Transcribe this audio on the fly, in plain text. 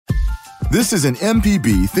This is an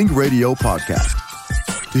MPB Think Radio podcast.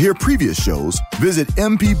 To hear previous shows, visit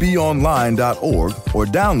mpbonline.org or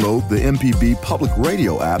download the MPB Public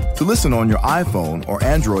Radio app to listen on your iPhone or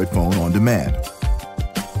Android phone on demand.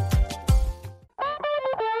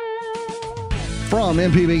 From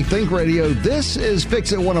MPB Think Radio, this is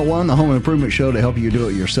Fix It 101, the home improvement show to help you do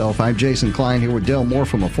it yourself. I'm Jason Klein here with Dale Moore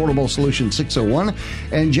from Affordable Solutions 601,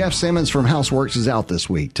 and Jeff Simmons from Houseworks is out this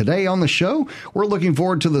week. Today on the show, we're looking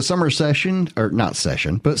forward to the summer session, or not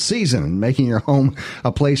session, but season, making your home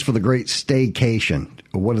a place for the great staycation.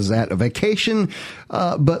 What is that? A vacation,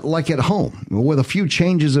 but like at home. With a few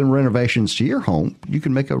changes and renovations to your home, you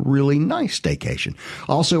can make a really nice staycation.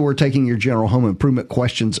 Also, we're taking your general home improvement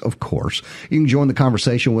questions, of course. You can join the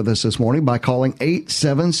conversation with us this morning by calling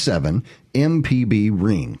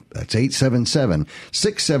 877-MPB-RING. That's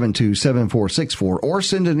 877-672-7464, or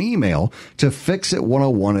send an email to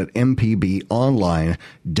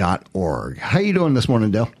fixit101@mpbonline.org. How you doing this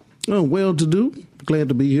morning, Dale? Oh, well to do. Glad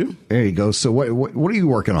to be here. There you go. So what are you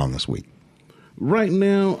working on this week? Right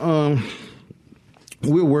now,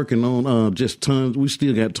 we're working on just tons. We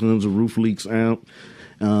still got tons of roof leaks out.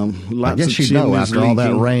 Lots I guess of you know chimneys after leaking. all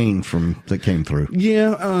that rain that came through.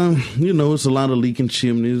 Yeah, it's a lot of leaking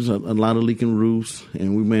chimneys, a lot of leaking roofs,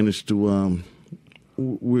 and we managed to.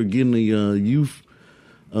 We're getting a youth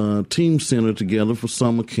team center together for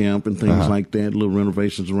summer camp and things like that. Little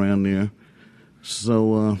renovations around there.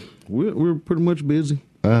 So we're pretty much busy.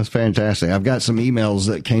 That's fantastic. I've got some emails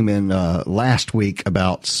that came in last week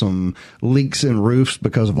about some leaks in roofs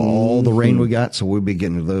because of all the rain we got, so we'll be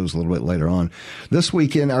getting to those a little bit later on. This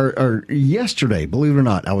weekend, or yesterday, believe it or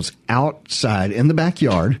not, I was outside in the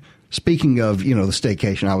backyard. Speaking of, the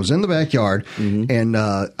staycation, I was in the backyard, and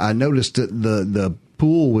I noticed that the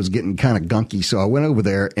pool was getting kind of gunky, so I went over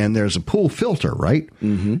there, and there's a pool filter, right?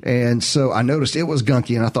 And so I noticed it was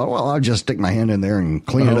gunky, and I thought, well, I'll just stick my hand in there and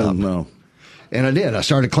clean it up. No. And I did. I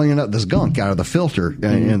started cleaning up this gunk out of the filter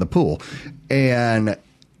in the pool, and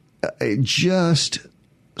it just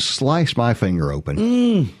sliced my finger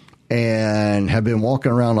open, and have been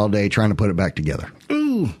walking around all day trying to put it back together.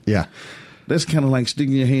 Ooh. Yeah. That's kind of like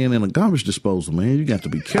sticking your hand in a garbage disposal, man. You got to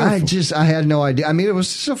be careful. I had no idea. I mean, it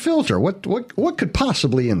was just a filter. What could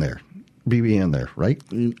possibly be in there, right?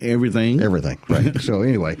 Everything, right? So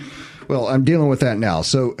anyway, well, I'm dealing with that now.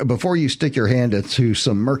 So before you stick your hand into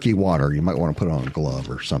some murky water, you might want to put on a glove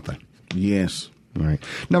or something. Yes. All right.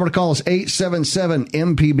 Number to call is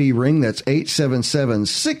 877-MPB-RING. That's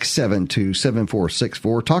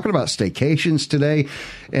 877-672-7464. Talking about staycations today.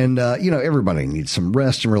 And, everybody needs some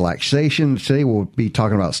rest and relaxation. Today we'll be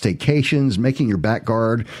talking about staycations, making your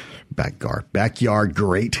backyard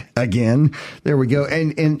great again. There we go.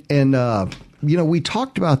 And we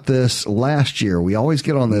talked about this last year. We always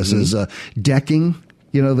get on this as decking.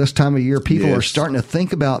 This time of year, people are starting to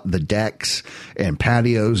think about the decks and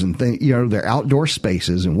patios and their outdoor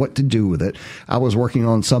spaces and what to do with it. I was working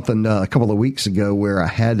on something a couple of weeks ago where I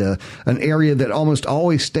had an area that almost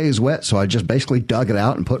always stays wet. So I just basically dug it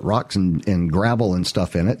out and put rocks and gravel and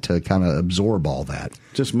stuff in it to kind of absorb all that.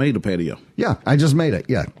 Just made a patio. Yeah, I just made it.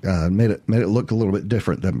 Yeah, made it look a little bit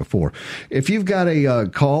different than before. If you've got a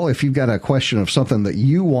call, if you've got a question of something that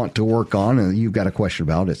you want to work on and you've got a question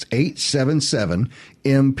about, it's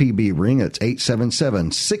 877-MPB-RING. It's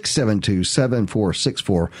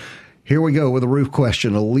 877-672-7464. Here we go with a roof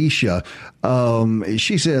question. Alicia,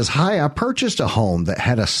 she says, hi, I purchased a home that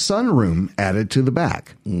had a sunroom added to the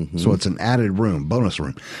back. So it's an added room, bonus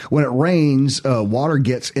room. When it rains, water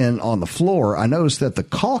gets in on the floor. I noticed that the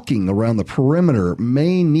caulking around the perimeter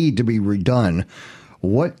may need to be redone.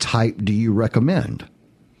 What type do you recommend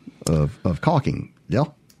of caulking?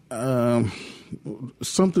 Dale?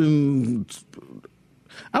 Something,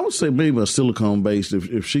 I would say maybe a silicone based.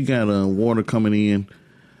 If she got water coming in,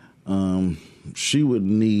 she would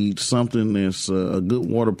need something that's a good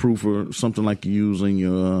waterproofer, something like you use in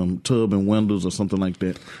your tub and windows or something like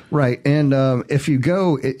that. Right. And if you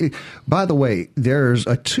go, by the way, there's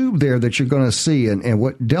a tube there that you're going to see. And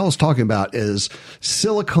what Dell's talking about is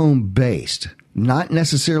silicone based, not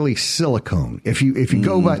necessarily silicone. If you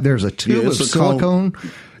go by, there's a tube of silicone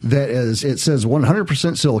that is, it says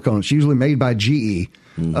 100% silicone. It's usually made by GE.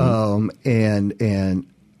 And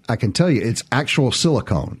I can tell you it's actual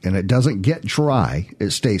silicone, and it doesn't get dry. It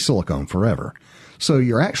stays silicone forever. So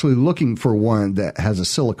you're actually looking for one that has a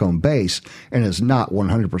silicone base and is not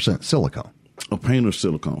 100% silicone. A painter's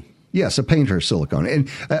silicone. Yes, a painter's silicone. And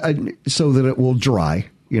so that it will dry.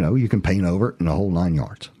 You can paint over it in the whole 9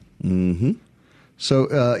 yards. So,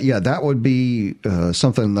 that would be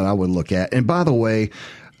something that I would look at. And by the way,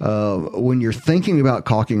 when you're thinking about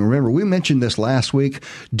caulking, remember we mentioned this last week.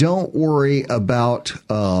 Don't worry about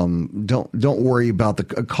don't worry about the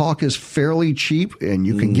caulk is fairly cheap and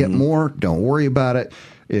you can get more. Don't worry about it.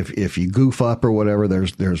 If you goof up or whatever,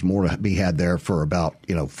 there's more to be had there for about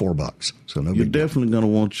 $4. So no. You're definitely going to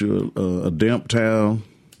want a damp towel,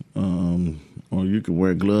 or you can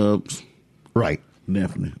wear gloves. Right.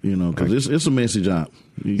 Definitely, because it's a messy job.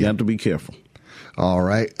 You got to be careful. All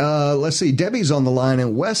right. Let's see. Debbie's on the line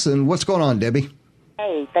in Wesson. What's going on, Debbie?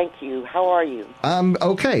 Hey, thank you. How are you? I'm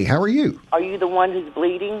okay. How are you? Are you the one who's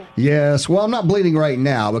bleeding? Yes. Well, I'm not bleeding right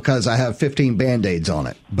now because I have 15 Band-Aids on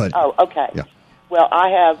it. But oh, okay. Yeah. Well, I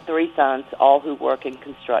have 3 sons, all who work in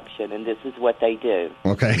construction, and this is what they do.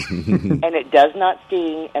 Okay. And it does not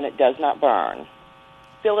sting, and it does not burn.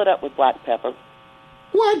 Fill it up with black pepper.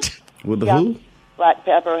 What? With the who? Black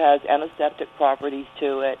pepper has antiseptic properties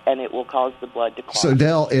to it, and it will cause the blood to clot. So,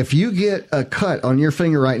 Del, if you get a cut on your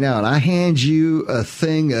finger right now, and I hand you a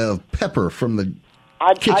thing of pepper from the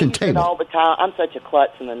kitchen I use table. it all the time. I'm such a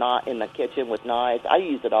klutz in the kitchen with knives. I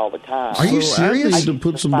use it all the time. Are you serious? I need to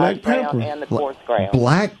put some black pepper. And the coarse ground.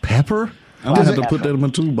 Black pepper? I'm going to have to put that in my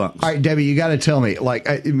toolbox. All right, Debbie, you got to tell me.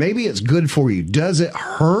 Maybe it's good for you. Does it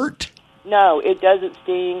hurt? No, it doesn't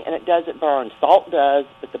sting and it doesn't burn. Salt does,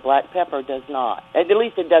 but the black pepper does not. At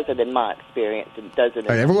least it doesn't in my experience. It doesn't.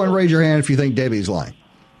 All right, everyone raise your hand if you think Debbie's lying.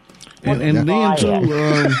 And then, too,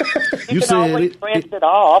 you can always rinse it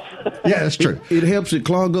off. Yeah, that's true. It helps it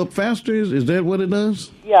clog up faster? Is that what it does?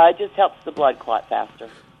 Yeah, it just helps the blood clot faster.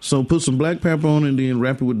 So put some black pepper on it and then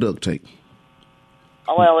wrap it with duct tape.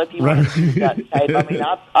 Well, if you want to use duct tape, I mean,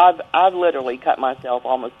 I've literally cut myself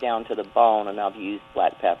almost down to the bone, and I've used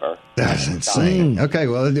black pepper. That's insane. Okay,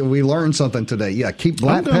 well, we learned something today. Yeah, keep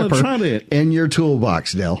black pepper in your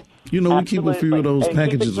toolbox, Del. We keep a few of those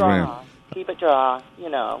packages around. Keep it dry,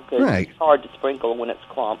 because it's hard to sprinkle when it's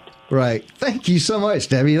clumped. Right. Thank you so much,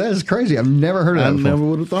 Debbie. That is crazy. I've never heard of that before. I never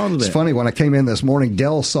would have thought of that. It's funny, when I came in this morning,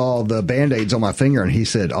 Del saw the Band-Aids on my finger, and he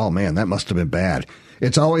said, oh, man, that must have been bad.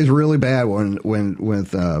 It's always really bad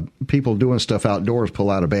when people doing stuff outdoors pull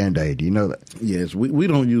out a Band-Aid. You know that? Yes, we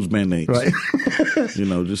don't use Band-Aids. Right.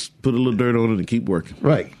 Just put a little dirt on it and keep working.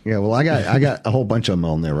 Right. Yeah, well, I got a whole bunch of them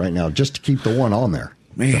on there right now just to keep the one on there.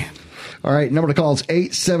 Man. All right, number to call is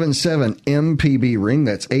 877-MPB-RING.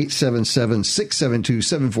 That's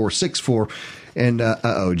 877-672-7464. And,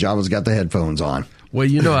 Java's got the headphones on. Well,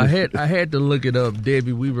 I had to look it up,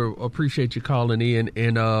 Debbie. We appreciate you calling in.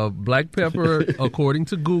 And black pepper, according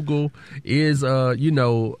to Google, is can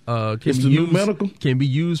be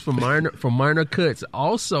used for minor cuts.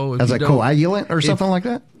 Also, as a coagulant or something like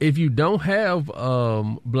that. If you don't have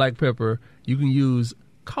black pepper, you can use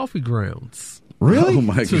coffee grounds. Really? Oh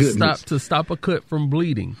my goodness! To stop a cut from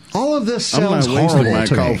bleeding. All of this sounds I'm not horrible wasting my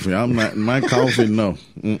to coffee. I'm not my coffee. No.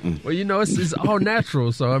 Mm-mm. Well, it's all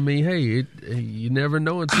natural. So I mean, hey, you never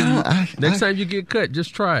know until next time you get cut.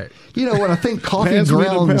 Just try it. You know, when I think coffee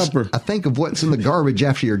grounds, I think of what's in the garbage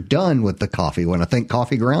after you're done with the coffee. When I think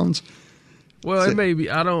coffee grounds. Well, it may be.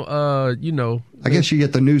 I don't. I guess you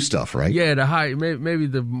get the new stuff, right? Yeah, the high, maybe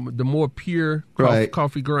the more pure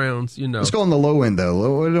coffee grounds. Let's go on the low end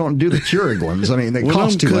though. We don't do the Keurig ones. I mean, they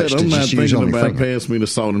cost too much. I'm not thinking about pass me the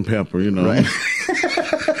salt and pepper. Right?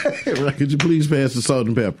 Could you please pass the salt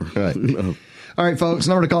and pepper? Right. All right, folks,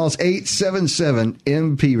 number to call is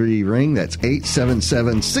 877-MPB-RING. That's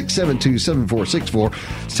 877-672-7464.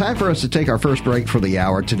 It's time for us to take our first break for the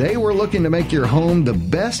hour. Today, we're looking to make your home the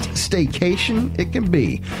best staycation it can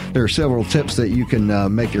be. There are several tips that you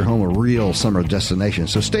can make your home a real summer destination.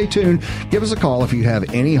 So stay tuned. Give us a call if you have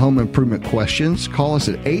any home improvement questions. Call us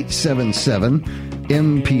at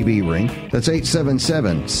 877-MPB-RING. That's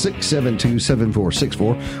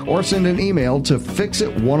 877-672-7464. Or send an email to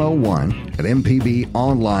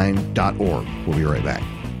fixit101@mpbonline.org. We'll be right back.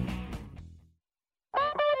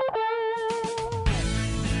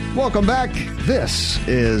 Welcome back. This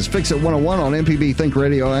is Fix It 101 on MPB Think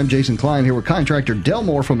Radio. I'm Jason Klein here with contractor Del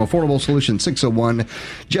Moore from Affordable Solutions 601.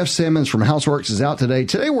 Jeff Simmons from Houseworks is out today.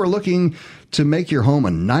 Today we're looking to make your home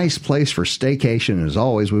a nice place for staycation. As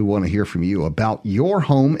always, we want to hear from you about your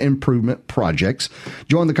home improvement projects.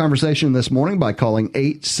 Join the conversation this morning by calling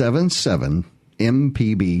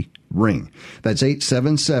 877-MPB ring. That's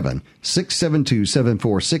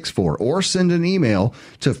 877-672-7464, or send an email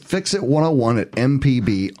to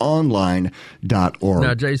fixit101@mpbonline.org.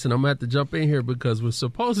 Now, Jason, I'm going to have to jump in here because we're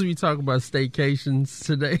supposed to be talking about staycations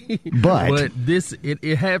today. But this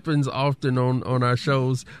it happens often on our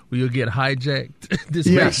shows where you'll get hijacked.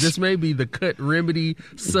 This may be the Cut Remedy,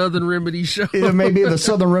 Southern Remedy show. It may be the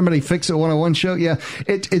Southern Remedy Fix It 101 show. Yeah.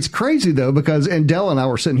 It's crazy, though, because, and Dell and I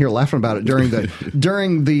were sitting here laughing about it during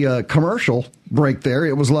the commercial break there.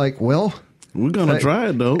 It was like, well, we're going to try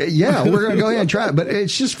it, though. Yeah, we're going to go ahead and try it. But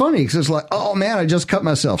it's just funny because it's like, oh, man, I just cut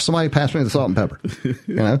myself. Somebody passed me the salt and pepper.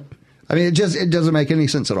 You know? I mean, it doesn't make any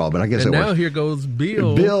sense at all, but I guess and it now works. Here goes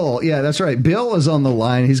Bill. Bill, yeah, that's right. Bill is on the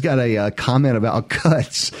line. He's got a comment about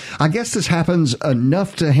cuts. I guess this happens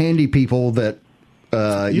enough to handy people that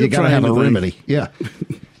you got to have a remedy. Yeah.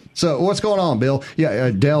 So what's going on, Bill?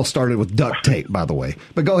 Yeah, Dell started with duct tape, by the way.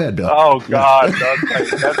 But go ahead, Bill. Oh, God, duct tape.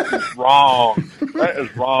 That's wrong. That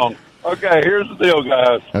is wrong. Okay, here's the deal,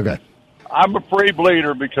 guys. Okay. I'm a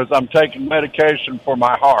pre-bleeder because I'm taking medication for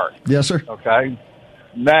my heart. Yes, sir. Okay.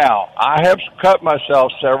 Now, I have cut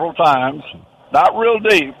myself several times. Not real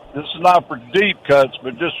deep. This is not for deep cuts,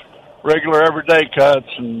 but just regular everyday cuts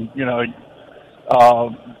and,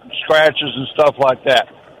 scratches and stuff like that.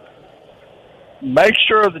 Make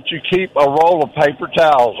sure that you keep a roll of paper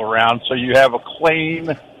towels around so you have a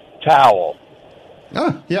clean towel.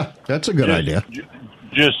 Oh, yeah, that's a good idea.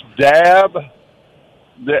 Just dab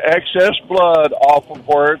the excess blood off of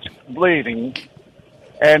where it's bleeding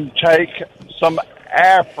and take some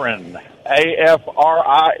Afrin,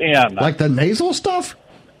 A-F-R-I-N. Like the nasal stuff?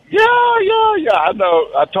 Yeah, I know.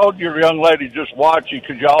 I told your young lady just watch you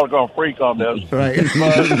because y'all are going to freak on this. Right.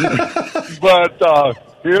 But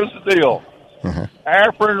here's the deal. Uh-huh.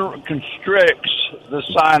 Afrin constricts the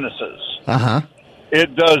sinuses. Uh-huh.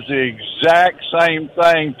 It does the exact same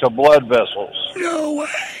thing to blood vessels. No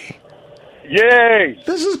way. Yay.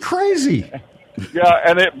 This is crazy. Yeah,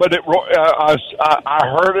 I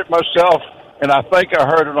heard it myself, and I think I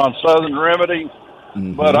heard it on Southern Remedy.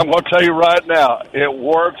 Mm-hmm. But I'm going to tell you right now, it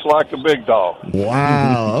works like a big dog.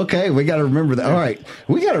 Wow. Okay, we got to remember that. All right,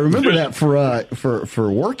 we got to remember that for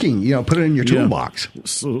working. Put it in your toolbox.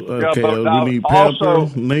 So, okay, we need pepper,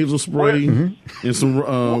 nasal spray, and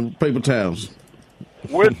some paper towels.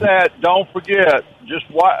 With that, don't forget,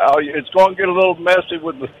 it's going to get a little messy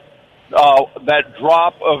with that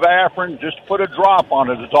drop of Afrin. Just put a drop on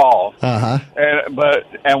it is all. Uh-huh. And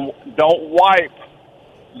don't wipe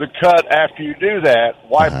the cut after you do that.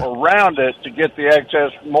 Wipe around it to get the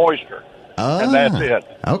excess moisture. And that's it.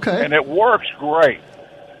 Okay. And it works great.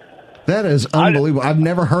 That is unbelievable. I've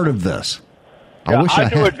never heard of this. I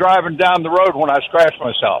do it driving down the road when I scratch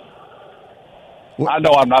myself. What? I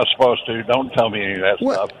know I'm not supposed to. Don't tell me any of that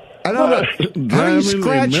stuff. I don't know. How do you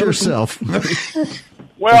scratch yourself?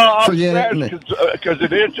 Well, I'll scratch because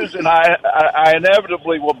it itches, and I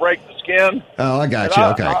inevitably will break the skin. Oh, I got you.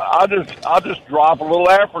 Okay. I'll just drop a little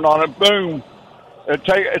Afrin on it. Boom. It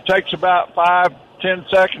takes about 5-10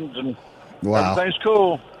 seconds, and everything's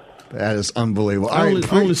cool. That is unbelievable. I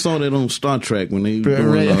only saw that on Star Trek when they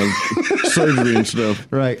doing surgery and stuff.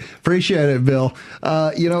 Right. Appreciate it, Bill.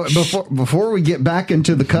 Before we get back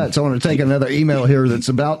into the cuts, I want to take another email here that's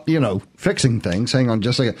about, fixing things. Hang on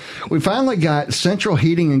just a second. We finally got central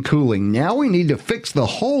heating and cooling. Now we need to fix the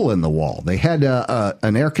hole in the wall. They had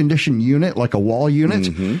an air-conditioned unit, like a wall unit,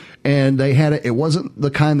 and they had it wasn't the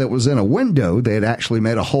kind that was in a window. They had actually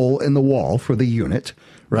made a hole in the wall for the unit.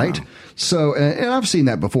 Right. Wow. So, and I've seen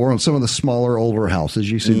that before on some of the smaller, older houses.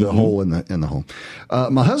 You see the hole in the home.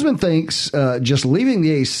 My husband thinks just leaving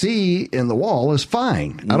the AC in the wall is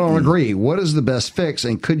fine. I don't agree. What is the best fix?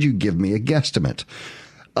 And could you give me a guesstimate?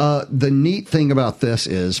 The neat thing about this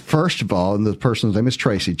is, first of all, and the person's name is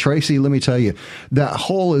Tracy. Tracy, let me tell you, that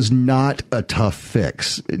hole is not a tough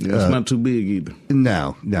fix. It's not too big either.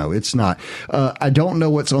 No, it's not. I don't know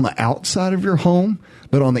what's on the outside of your home,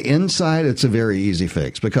 but on the inside, it's a very easy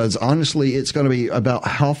fix because honestly, it's going to be about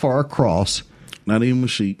how far across. Not even a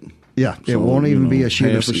sheet. Yeah, it won't even be a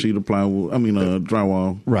sheet. Half a sheet of plywood.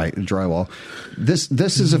 drywall. Right, drywall. This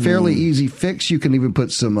is a fairly easy fix. You can even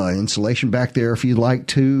put some insulation back there if you'd like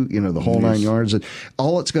to. The whole 9 yards. And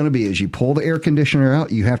all it's going to be is you pull the air conditioner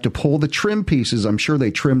out. You have to pull the trim pieces. I'm sure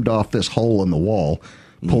they trimmed off this hole in the wall.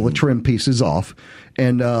 Pull the trim pieces off,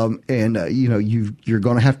 and you're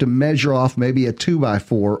going to have to measure off maybe a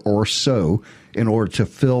 2x4 or so in order to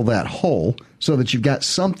fill that hole, so that you've got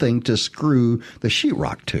something to screw the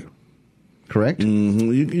sheetrock to. Correct?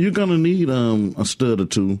 Mm-hmm. You're going to need a stud or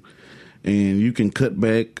two, and you can cut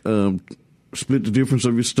back, split the difference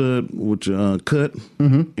of your stud with your cut,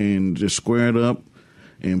 and just square it up,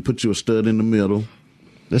 and put you a stud in the middle.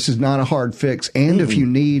 This is not a hard fix. And if you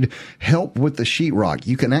need help with the sheetrock,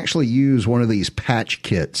 you can actually use one of these patch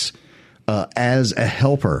kits as a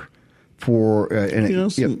helper for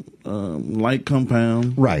light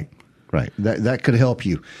compound. Right. That could help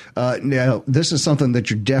you. Now, this is something that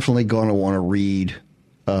you're definitely going to want to read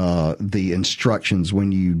the instructions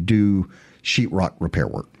when you do sheetrock repair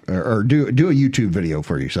work or do a YouTube video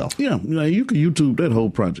for yourself. Yeah, you can YouTube that whole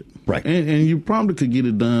project. Right. And you probably could get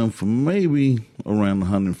it done for maybe around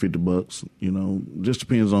 $150. Just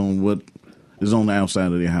depends on what is on the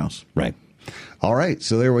outside of your house. Right. All right,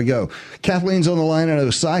 so there we go. Kathleen's on the line at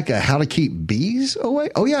Osaka. How to keep bees away?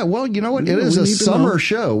 Oh, yeah, well, you know what? It is a summer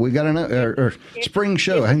show. We got or spring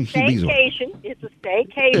show. How do you keep bees away? It's a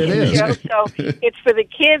staycation show, so it's for the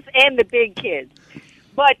kids and the big kids.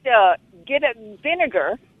 But get a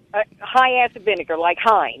vinegar, high-acid vinegar, like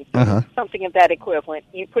Heinz, something of that equivalent.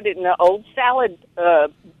 You put it in an old salad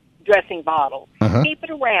dressing bottle. Keep it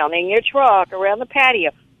around in your truck, around the patio.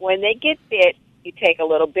 When they get bit, you take a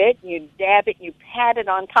little bit, you dab it, you pat it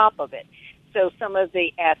on top of it, so some of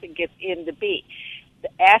the acid gets in the bee. The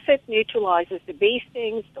acid neutralizes the bee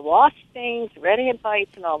stings, the wasp stings, the redhead bites,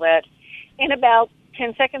 and all that. In about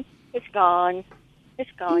 10 seconds, it's gone. It's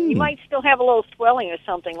gone. You might still have a little swelling or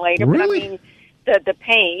something later, Really? but I mean, the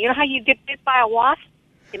pain. You know how you get bit by a wasp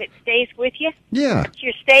and it stays with you? Yeah. It's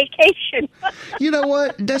your staycation. You know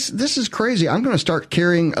what? This is crazy. I'm going to start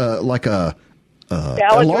carrying like a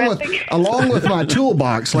along with my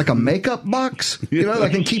toolbox, like a makeup box, that I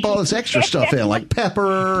can keep all this extra stuff in, like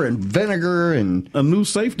pepper and vinegar and a new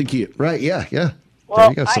safety kit. Right? Yeah.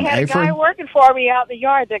 Well, I had a guy working for me out in the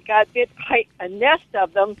yard that got bit by a nest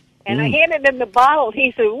of them, and I handed him the bottle.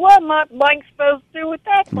 He said, "What am I supposed to do with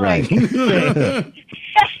that thing?" Right.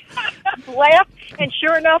 Laughed, and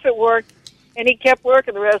sure enough, it worked. And he kept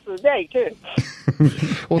working the rest of the day too.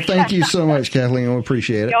 Well, thank you so much, Kathleen. We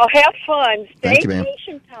appreciate it. Y'all have fun. Thank you, ma'am.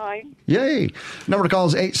 Staycation time. Yay. Number to call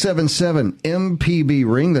is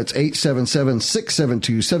 877-MPB-RING. That's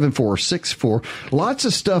 877-672-7464. Lots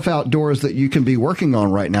of stuff outdoors that you can be working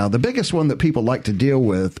on right now. The biggest one that people like to deal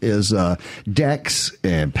with is decks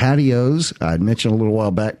and patios. I mentioned a little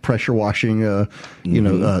while back pressure washing,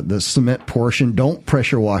 the cement portion. Don't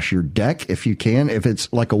pressure wash your deck if you can. If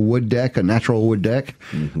it's like a wood deck, a natural wood deck,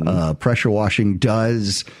 pressure washing does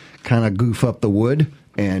kind of goof up the wood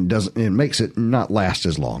and makes it not last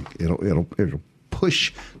as long. It'll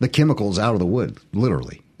push the chemicals out of the wood,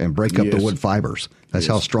 literally, and break up the wood fibers. That's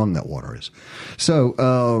how strong that water is. So,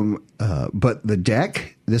 but the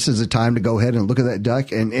deck, this is a time to go ahead and look at that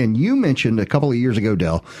deck. And you mentioned a couple of years ago,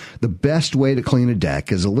 Del, the best way to clean a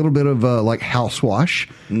deck is a little bit of like house wash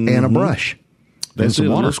and a brush. That's it,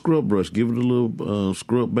 a little scrub brush. Give it a little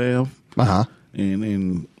scrub bath.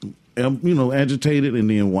 And agitate it and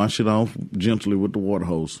then wash it off gently with the water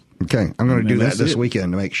hose. Okay, I'm going to do that this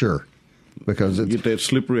weekend to make sure. Because get that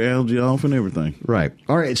slippery algae off and everything. Right.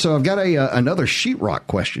 All right, so I've got another sheetrock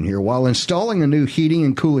question here. While installing a new heating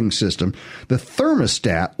and cooling system, the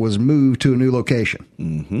thermostat was moved to a new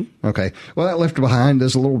location. Okay. Well, that left behind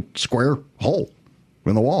this little square hole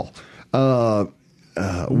in the wall.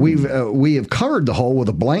 We have covered the hole with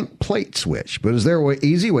a blank plate switch, but is there an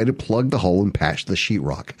easy way to plug the hole and patch the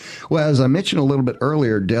sheetrock? Well, as I mentioned a little bit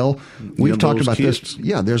earlier, Del, we've talked about this.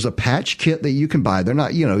 Yeah, there's a patch kit that you can buy. They're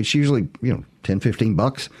not, it's usually,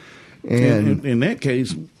 $10-15. And in that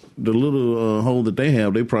case, the little hole that they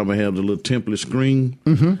have, they probably have the little template screen,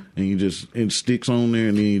 and it sticks on there,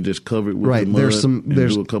 and then you just cover it with the mud and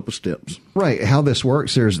do a couple steps. Right. How this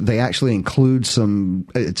works, they actually include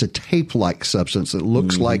it's a tape-like substance that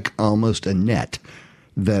looks like almost a net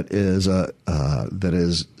that is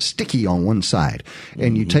sticky on one side.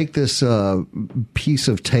 And you take this piece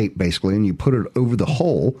of tape, basically, and you put it over the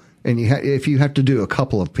hole. And if you have to do a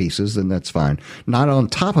couple of pieces, then that's fine. Not on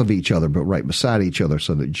top of each other, but right beside each other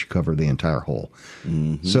so that you cover the entire hole.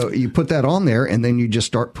 So you put that on there, and then you just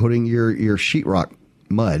start putting your sheetrock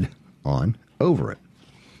mud on over it.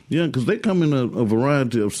 Yeah, because they come in a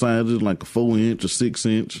variety of sizes, like a 4-inch, a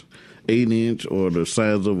 6-inch, 8-inch, or the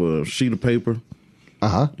size of a sheet of paper.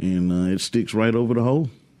 And it sticks right over the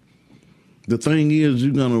hole. The thing is,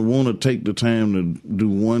 you're going to want to take the time to do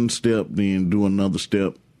one step, then do another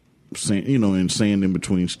step, and sand in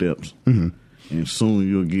between steps. And soon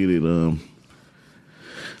you'll get it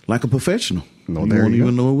like a professional. You won't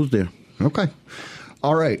even know it was there. Okay.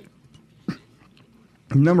 All right.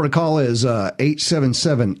 Number to call is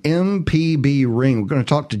 877-MPB-RING. We're going to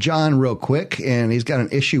talk to John real quick, and he's got an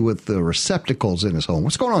issue with the receptacles in his home.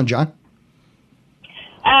 What's going on, John?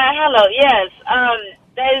 Hello, yes.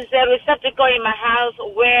 there's a receptacle in my house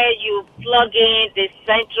where you plug in the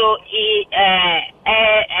central air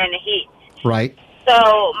and heat. Right. So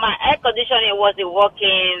my air conditioning wasn't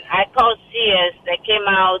working. I called Sears. They came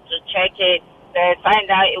out to check it. They find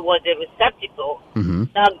out it was a receptacle. Mm-hmm.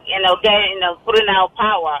 Putting out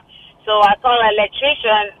power. So I called an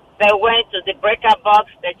electrician. They went to the breaker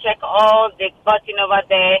box. They checked all the button over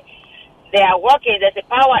there. They are working. There's a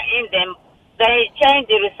power in them. They changed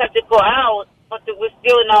the receptacle out, but it was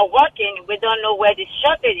still not working. We don't know where the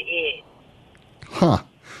shortage is. Huh.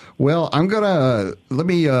 Well, let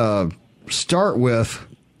me start with,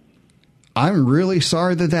 I'm really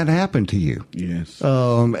sorry that happened to you. Yes.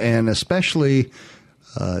 And especially,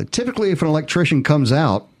 typically if an electrician comes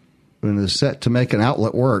out and is set to make an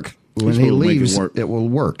outlet work, when he leaves, it will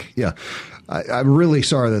work. Yeah. I'm really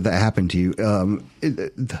sorry that happened to you.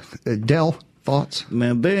 Del, thoughts?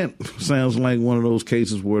 Now, that sounds like one of those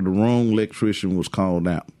cases where the wrong electrician was called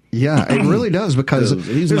out. Yeah, it really does, because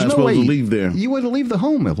he's not supposed to leave there. You wouldn't leave the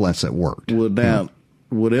home unless it worked. Without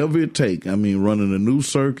whatever it take. I mean, running a new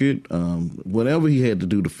circuit, whatever he had to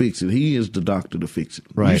do to fix it. He is the doctor to fix it.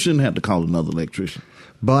 Right. You shouldn't have to call another electrician.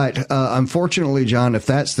 But unfortunately, John, if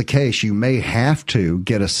that's the case, you may have to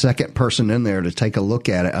get a second person in there to take a look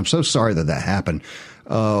at it. I'm so sorry that happened.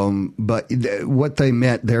 But what they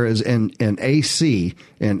meant, there is in AC,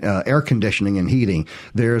 in air conditioning and heating,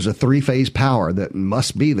 there's a 3-phase power that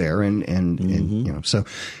must be there. And so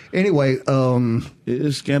anyway,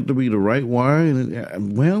 it's got to be the right wire.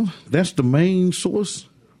 And, well, that's the main source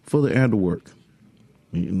for the air to work,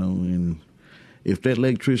 and if that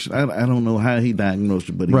electrician, I don't know how he diagnosed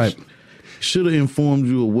it, but he should have informed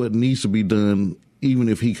you of what needs to be done, even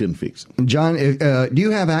if he couldn't fix it. John, do you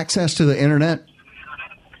have access to the internet?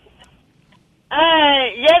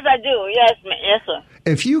 Yes, I do. Yes, sir.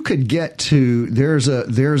 If you could get to, there's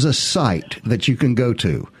a site that you can go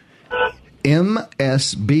to,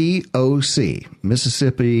 MSBOC,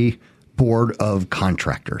 Mississippi Board of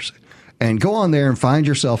Contractors, and go on there and find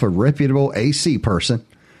yourself a reputable AC person,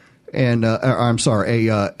 and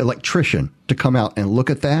electrician to come out and look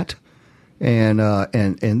at that, and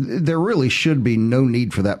there really should be no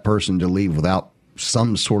need for that person to leave without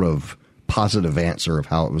some sort of positive answer of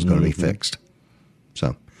how it was going to be fixed.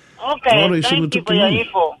 So, okay, thank you for your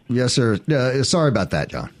info. Yes, sir. Sorry about that,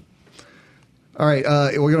 John. All right,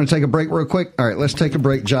 we're going to take a break real quick. All right, let's take a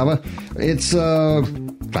break, Java. It's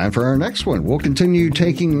time for our next one. We'll continue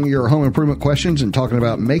taking your home improvement questions and talking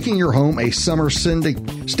about making your home a summer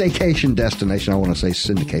staycation destination. I want to say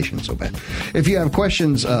syndication so bad. If you have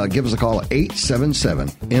questions, give us a call at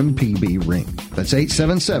 877-MPB-RING. That's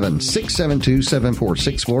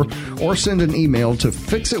 877-672-7464, or send an email to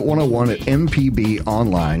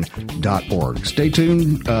fixit101@mpbonline.org. Stay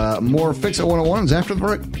tuned. More Fix It 101s after the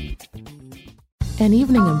break. An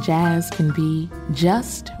evening of jazz can be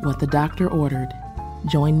just what the doctor ordered.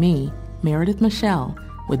 Join me, Meredith Michelle,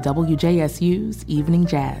 with WJSU's Evening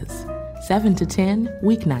Jazz, 7 to 10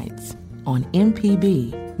 weeknights on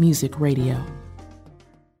MPB Music Radio.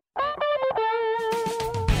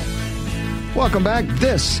 Welcome back.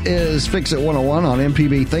 This is Fix It 101 on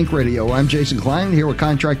MPB Think Radio. I'm Jason Klein, here with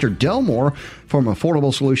contractor Del Moore from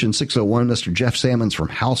Affordable Solution 601. Mr. Jeff Sammons from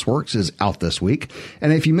Houseworks is out this week.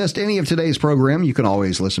 And if you missed any of today's program, you can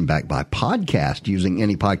always listen back by podcast using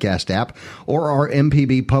any podcast app or our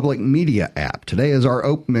MPB Public Media app. Today is our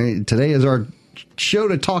show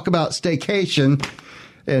to talk about staycation.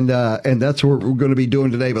 And that's what we're going to be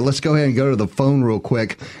doing today. But let's go ahead and go to the phone real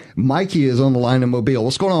quick. Mikey is on the line in Mobile.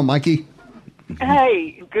 What's going on, Mikey?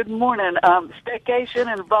 Hey, good morning. Staycation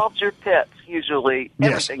involves your pets, usually.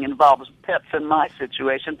 Yes. Everything involves pets in my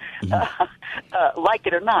situation, like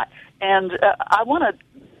it or not. And I want to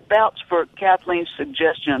vouch for Kathleen's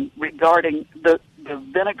suggestion regarding the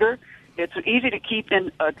vinegar. It's easy to keep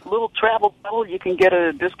in a little travel bottle. You can get at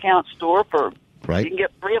a discount store for, right. You can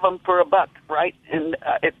get 3 of them for $1, right? And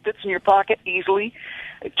it fits in your pocket easily.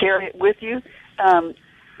 Carry it with you.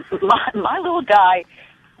 My little guy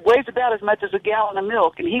weighs about as much as a gallon of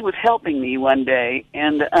milk, and he was helping me one day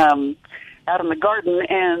and out in the garden,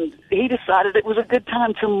 and he decided it was a good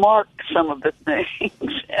time to mark some of the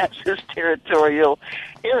things as his territorial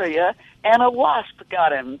area, and a wasp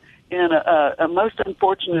got him in a most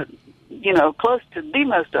unfortunate, close to the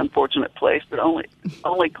most unfortunate place, but only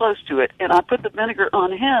close to it. And I put the vinegar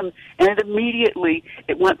on him, and it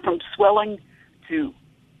went from swelling to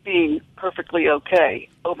being perfectly okay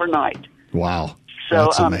overnight. Wow. So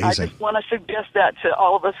that's amazing. I just want to suggest that to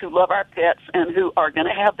all of us who love our pets and who are going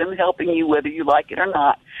to have them helping you whether you like it or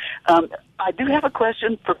not. I do have a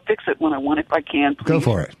question for Fix It 101 if I can, please. Go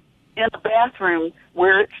for it. in the bathroom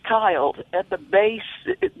where it's tiled at the base,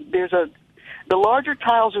 the larger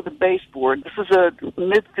tiles are the baseboard. This is a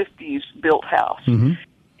mid-50s built house. Mm-hmm.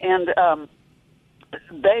 And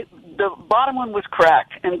the bottom one was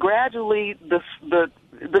cracked, and gradually the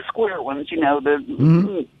square ones, you know,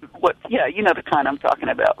 the kind I'm talking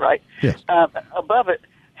about, right? Yes. Above it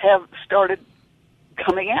have started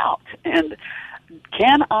coming out. And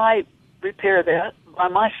can I repair that by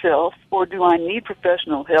myself, or do I need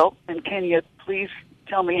professional help? And can you please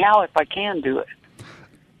tell me how, if I can do it?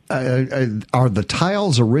 Are the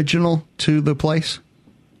tiles original to the place?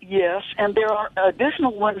 Yes, and there are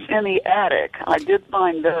additional ones in the attic. I did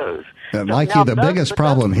find those. Mikey, the biggest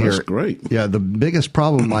problem here. That's great. Yeah, the biggest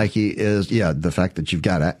problem, Mikey, is the fact that you've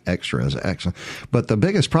got extras. Excellent. But the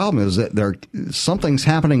biggest problem is that something's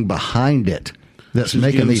happening behind it that's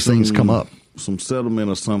making these things come up. Some settlement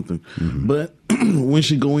or something. Mm-hmm. But when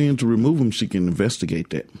she go in to remove them, she can investigate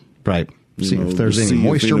that. Right. See if there's any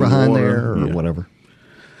moisture behind there or whatever.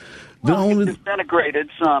 It's disintegrated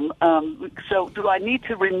some. So do I need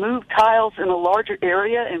to remove tiles in a larger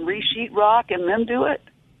area and re-sheet rock and then do it?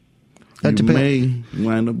 You may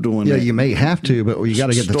wind up doing that. Yeah, you may have to, but you got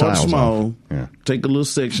to get the tiles small, off. Yeah. Take a little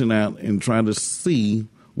section out and try to see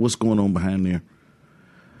what's going on behind there.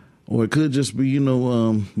 Or it could just be,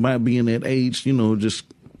 might be in that age, just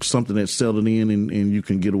something that's settled in and you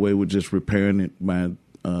can get away with just repairing it by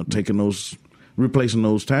replacing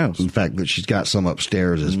those tiles. The fact that she's got some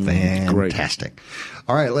upstairs is fantastic. Great.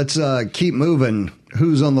 All right, let's keep moving.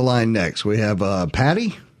 Who's on the line next? We have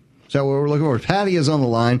Patty. Is that what we're looking for? Patty is on the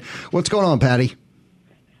line. What's going on, Patty?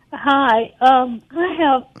 Hi. I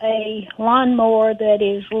have a lawnmower that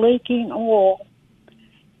is leaking oil.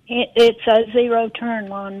 It's a zero-turn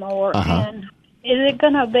lawnmower. Uh-huh. And is it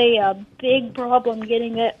going to be a big problem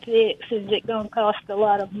getting that fixed? Is it going to cost a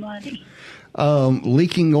lot of money?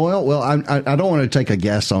 Leaking oil? Well, I don't want to take a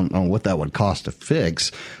guess on what that would cost to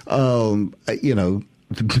fix. The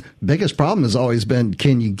biggest problem has always been,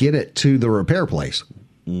 can you get it to the repair place?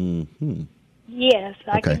 Mm-hmm. Yes,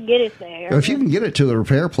 I can get it there. If you can get it to the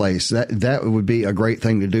repair place, that would be a great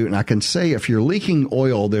thing to do. And I can say if you're leaking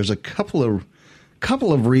oil, there's a couple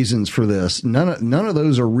of reasons for this. None of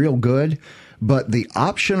those are real good, but the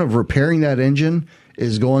option of repairing that engine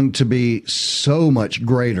is going to be so much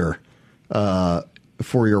greater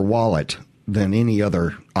for your wallet than any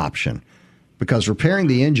other option, because repairing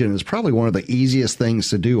the engine is probably one of the easiest things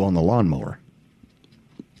to do on the lawnmower.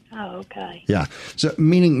 Oh, okay. Yeah. So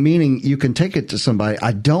meaning you can take it to somebody.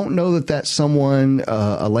 I don't know that that's someone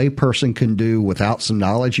a lay person can do without some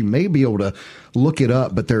knowledge. You may be able to look it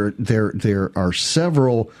up, but there are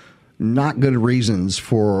several not good reasons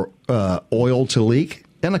for oil to leak,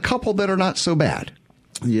 and a couple that are not so bad.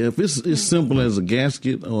 Yeah, if it's as simple as a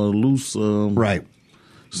gasket or a loose, right,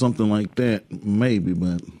 something like that, maybe,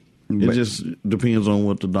 but it just depends on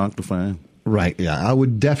what the doctor finds. Right. Yeah, I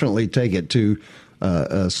would definitely take it to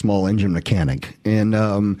a small engine mechanic, and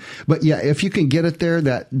but yeah, if you can get it there,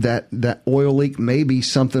 that oil leak may be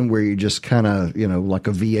something where you just kind of like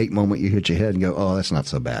a V8 moment, you hit your head and go, oh, that's not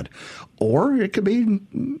so bad, or it could be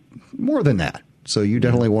more than that. So you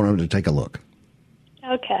definitely want them to take a look.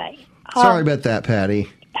 Okay. Sorry about that, Patty.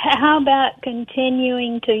 How about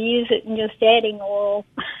continuing to use it and just adding oil?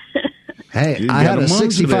 Hey, I had a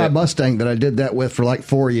 65 Mustang that I did that with for like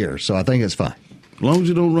 4 years, so I think it's fine. As long as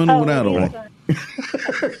you don't run it without oil.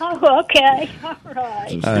 Oh, okay. All right.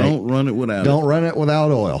 Just don't run it without Don't run it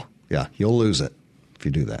without oil. Yeah, you'll lose it if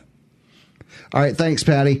you do that. All right, thanks,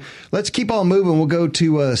 Patty. Let's keep on moving. We'll go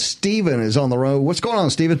to Stephen is on the road. What's going on,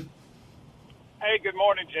 Stephen? Hey, good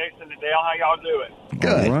morning, Jason and Dale. How y'all doing?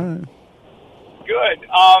 Good. All right. Good.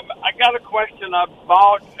 I got a question. My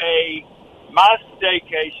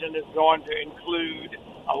staycation is going to include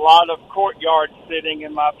a lot of courtyard sitting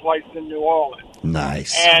in my place in New Orleans.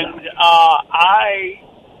 Nice. And I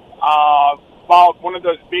bought one of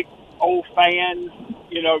those big old fans,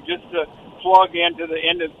 just to plug into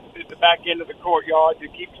the back end of the courtyard to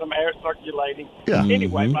keep some air circulating. Yeah.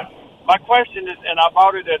 Anyway, my question is, and I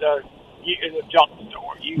bought it at a junk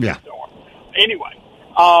store, used store. Anyway,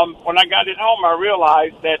 when I got it home, I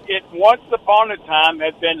realized that it once upon a time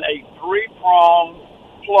had been a 3-prong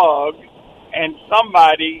plug, and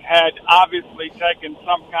somebody had obviously taken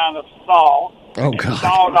some kind of saw and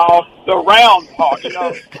sawed off the round part.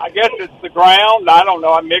 I guess it's the ground. I don't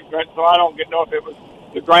know. I'm ignorant, so I don't know if it was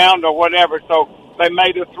the ground or whatever. So they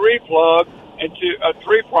made a 3-prong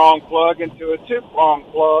plug into a 2-prong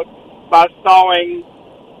plug by sawing.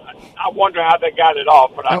 I wonder how they got it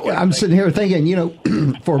off. But I'm sitting here thinking,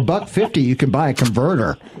 for $1.50 you can buy a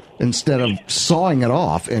converter instead of sawing it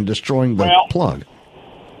off and destroying the plug.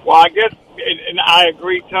 Well, I guess, and I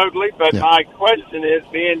agree totally, but my question is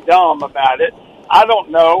being dumb about it. I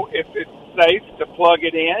don't know if it's safe to plug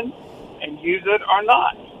it in and use it or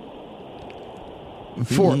not.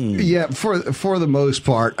 For the most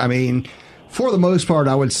part, I mean,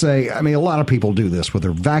 I would say, I mean, a lot of people do this with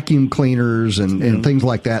their vacuum cleaners and things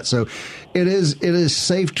like that. So it is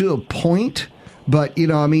safe to a point, but, you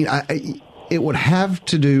know, I mean, it would have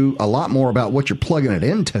to do a lot more about what you're plugging it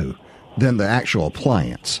into than the actual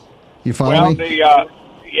appliance. You follow me? The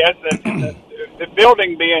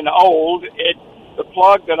building being old, the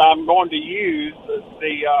plug that I'm going to use,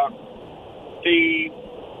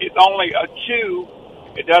 it's only a 2.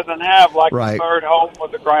 It doesn't have like a third home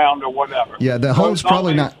with the ground or whatever. Yeah, the home's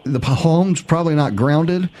probably not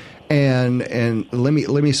grounded. And let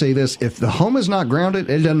me say this: if the home is not grounded,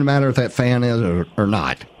 it doesn't matter if that fan is or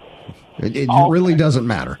not. It really doesn't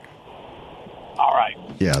matter. All right.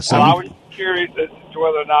 Yeah. So I was curious as to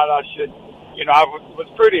whether or not I should. You know, I was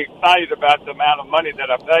pretty excited about the amount of money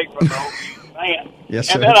that I paid for the whole fan.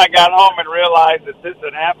 Yes, and then I got home and realized that this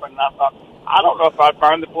had happened. And I thought, I don't know if I'd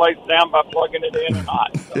burn the place down by plugging it in or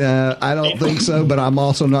not. So. I don't think so, but I'm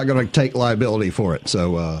also not going to take liability for it.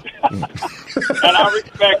 So, and I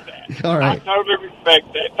respect that. All right. I totally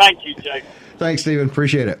respect that. Thank you, Jason. Thanks, Stephen.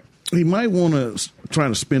 Appreciate it. He might want to try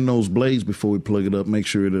to spin those blades before we plug it up. Make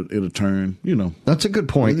sure it'll turn. You know, that's a good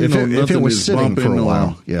point. If it was sitting for a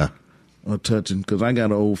while, or touching, because I got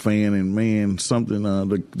an old fan and man, something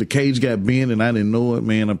the cage got bent and I didn't know it.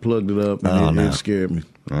 Man, I plugged it up and it scared me.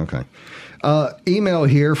 Okay. Email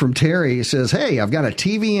here from Terry. It says, hey, I've got a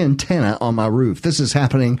TV antenna on my roof. This is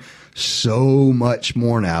happening so much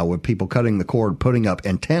more now with people cutting the cord, putting up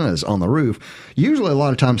antennas on the roof, usually a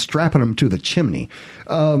lot of times strapping them to the chimney.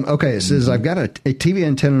 Okay, it says, I've got a TV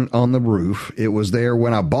antenna on the roof. It was there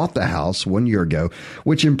when I bought the house 1 year ago,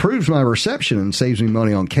 which improves my reception and saves me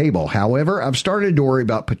money on cable. However, I've started to worry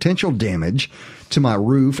about potential damage to my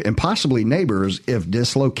roof and possibly neighbors if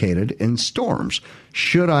dislocated in storms.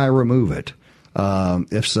 Should I remove it?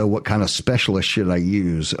 If so, what kind of specialist should I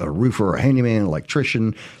use? A roofer, a handyman,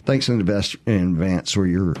 electrician? Thanks in advance for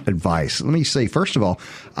your advice. Let me say, first of all,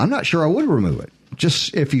 I'm not sure I would remove it.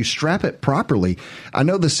 Just if you strap it properly. I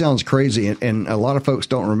know this sounds crazy, and a lot of folks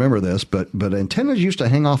don't remember this, but antennas used to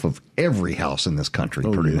hang off of every house in this country,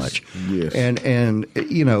 pretty much. Yes. And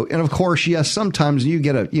you know, and of course, yes, sometimes you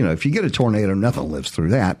get if you get a tornado, nothing lives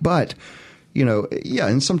through that, but. You know,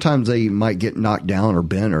 and sometimes they might get knocked down or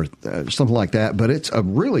bent or something like that, but it's a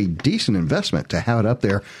really decent investment to have it up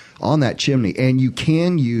there on that chimney. And you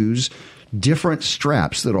can use different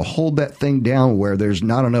straps that'll hold that thing down where there's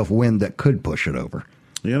not enough wind that could push it over.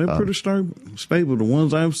 Yeah, they're pretty stable. The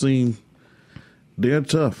ones I've seen, they're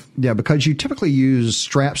tough. Yeah, because you typically use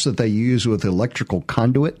straps that they use with electrical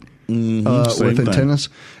conduit. With antennas,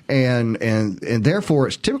 and therefore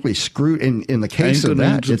it's typically screwed in the case of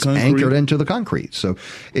that, it's anchored into the concrete, so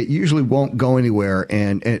it usually won't go anywhere.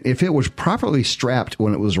 And if it was properly strapped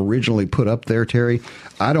when it was originally put up there, Terry,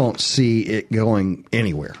 I don't see it going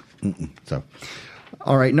anywhere. So,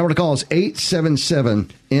 all right, number to call is 877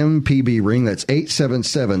 ring. That's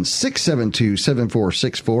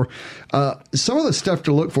 877-672-7464. Some of the stuff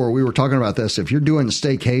to look for. We were talking about this. If you're doing a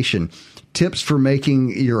staycation. Tips for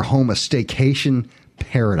making your home a staycation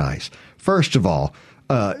paradise. First of all,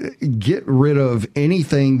 get rid of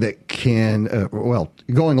anything that can,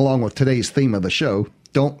 going along with today's theme of the show,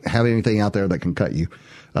 don't have anything out there that can cut you.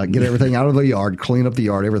 Get everything out of the yard, clean up the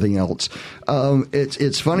yard, everything else.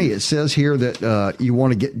 It's funny. It says here that you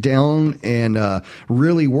want to get down and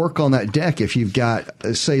really work on that deck. If you've got,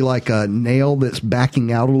 say, like a nail that's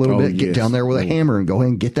backing out a little bit, get down there with a hammer and go ahead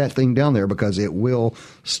and get that thing down there because it will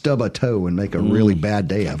stub a toe and make a really bad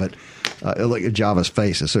day of it. Look at Java's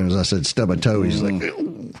face as soon as I said stub a toe. He's like...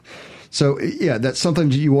 So, yeah, that's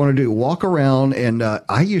something you want to do. Walk around, and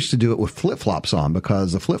I used to do it with flip-flops on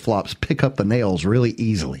because the flip-flops pick up the nails really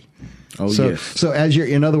easily. So as you're,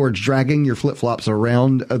 in other words, dragging your flip-flops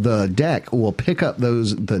around the deck will pick up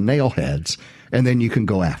the nail heads, and then you can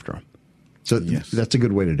go after them. So that's a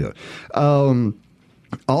good way to do it.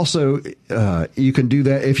 Also, you can do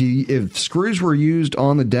that if screws were used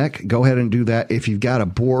on the deck. Go ahead and do that. If you've got a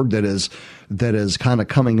board that is kind of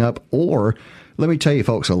coming up, or let me tell you,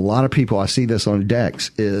 folks, a lot of people, I see this on decks,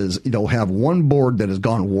 is they'll have one board that has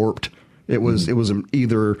gone warped. It was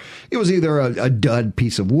either a dud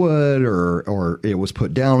piece of wood or it was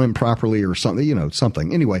put down improperly or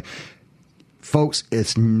something. Anyway, folks,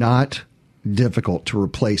 it's not difficult to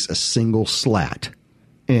replace a single slat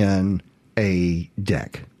in a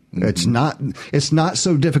deck. Mm-hmm. It's not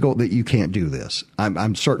so difficult that you can't do this.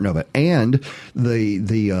 I'm certain of it. And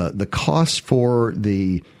the cost for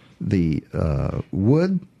the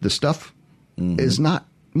wood, the stuff, is not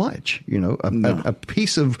much. A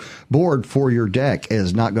piece of board for your deck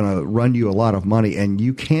is not going to run you a lot of money, and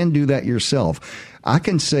you can do that yourself. I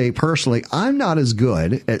can say personally, I'm not as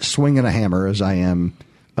good at swinging a hammer as I am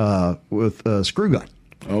with a screw gun.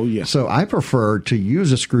 Oh, yeah. So I prefer to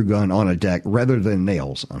use a screw gun on a deck rather than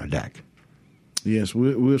nails on a deck. Yes,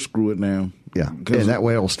 we'll screw it now. Yeah, and that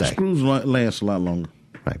way it'll stay. Screws last a lot longer.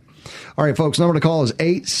 Right. All right, folks, number to call is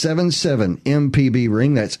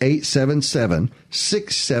 877-MPB-RING. That's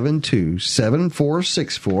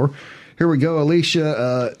 877-672-7464. Here we go.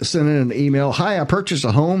 Alicia sent in an email. Hi, I purchased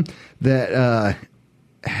a home that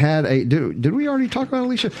had a... Did we already talk about,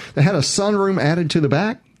 Alicia? That had a sunroom added to the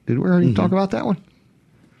back? Did we already talk about that one?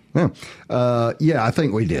 Yeah, I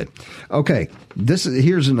think we did. Okay,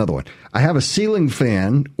 here's another one. I have a ceiling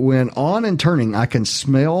fan. When on and turning, I can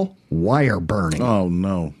smell wire burning. Oh,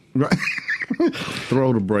 no.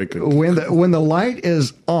 Throw the breaker. When the light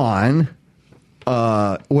is on,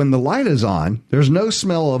 there's no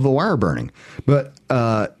smell of the wire burning. But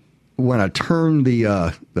when I turn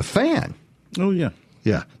the fan. Oh, yeah.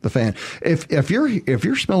 Yeah, the fan. If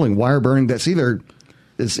you're smelling wire burning, it's either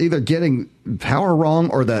getting power wrong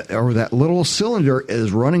or that little cylinder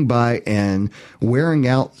is running by and wearing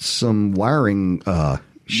out some wiring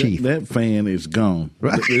sheath. That fan is gone.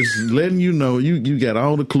 Right. It's letting you know you got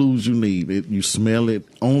all the clues you need. You smell it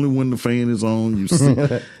only when the fan is on. You see,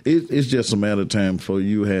 it's just a matter of time before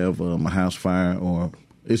you have a house fire or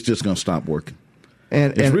it's just going to stop working.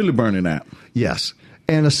 And it's really burning out. Yes,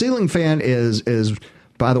 and a ceiling fan is.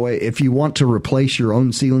 By the way, if you want to replace your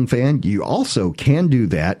own ceiling fan, you also can do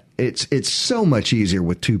that. It's so much easier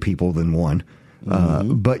with two people than one,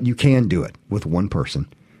 but you can do it with one person.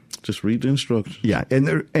 Just read the instructions. Yeah,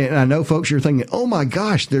 and I know, folks, you're thinking, oh, my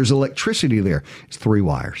gosh, there's electricity there. It's 3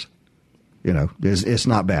 wires. It's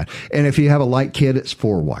not bad. And if you have a light kit, it's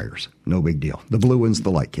 4 wires. No big deal. The blue one's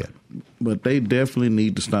the light kit. But they definitely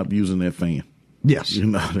need to stop using that fan. Yes.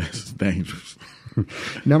 That's dangerous.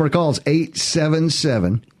 Number to call is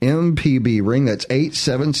 877-MPB-RING. That's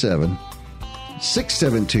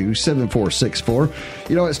 877-672-7464.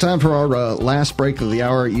 It's time for our last break of the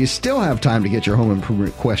hour. You still have time to get your home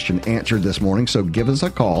improvement question answered this morning, so give us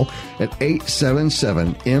a call at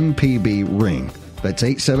 877-MPB-RING. That's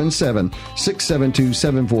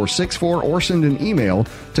 877-672-7464, or send an email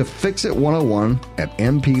to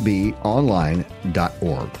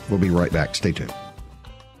fixit101@mpbonline.org. We'll be right back. Stay tuned.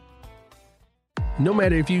 No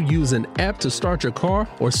matter if you use an app to start your car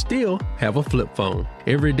or still have a flip phone,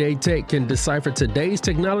 Everyday Tech can decipher today's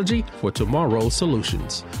technology for tomorrow's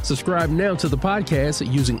solutions. Subscribe now to the podcast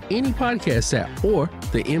using any podcast app or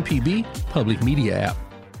the MPB Public Media app.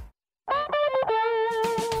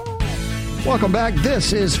 Welcome back.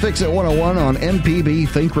 This is Fix It 101 on MPB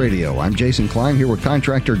Think Radio. I'm Jason Klein here with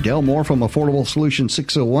contractor Del Moore from Affordable Solution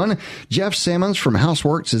 601. Jeff Sammons from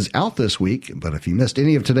Houseworks is out this week, but if you missed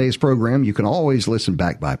any of today's program, you can always listen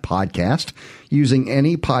back by podcast using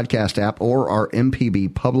any podcast app or our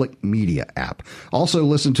MPB Public Media app. Also,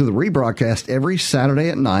 listen to the rebroadcast every Saturday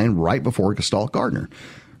at 9 right before Gestalt Gardner.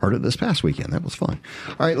 Heard it this past weekend. That was fun.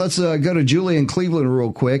 All right, let's go to Julie in Cleveland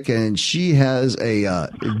real quick, and she has a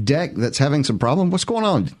deck that's having some problem. What's going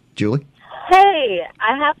on, Julie? Hey,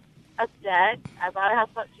 I have a deck. I bought a house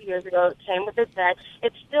about 2 years ago. It came with a deck.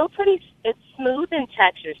 It's still it's smooth in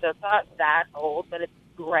texture, so it's not that old, but it's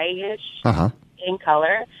grayish in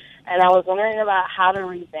color. And I was wondering about how to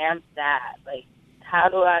revamp that. Like, how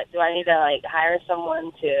do I need to hire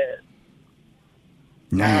someone to?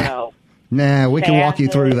 Nah. I don't know. Nah, we can walk you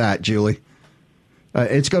through that, Julie.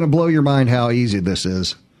 It's going to blow your mind how easy this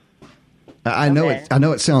is. I know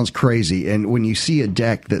it sounds crazy, and when you see a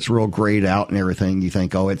deck that's real grayed out and everything, you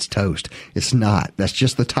think, oh, it's toast. It's not. That's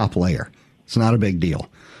just the top layer. It's not a big deal.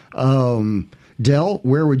 Del,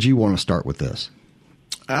 where would you want to start with this?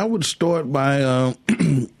 I would start by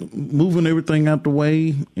moving everything out the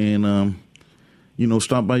way and,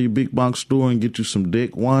 stop by your big box store and get you some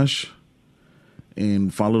deck wash.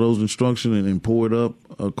 And follow those instructions and pour it up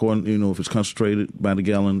according, if it's concentrated by the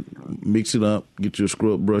gallon, mix it up, get your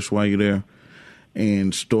scrub brush while you're there,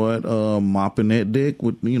 and start mopping that deck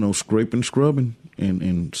with, scraping, scrubbing,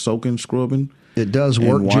 and soaking, scrubbing. It does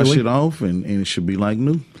work, and wash Julie. it off, and it should be like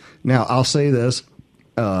new. Now, I'll say this,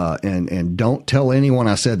 and don't tell anyone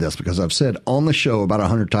I said this, because I've said on the show about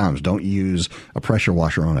 100 times, don't use a pressure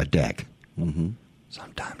washer on a deck. Mm-hmm.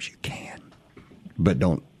 Sometimes you can, but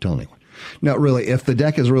don't tell anyone. No, really, if the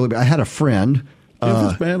deck is really bad, I had a friend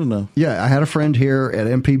If it's bad enough. Yeah, I had a friend here at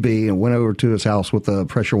MPB and went over to his house with a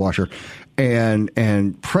pressure washer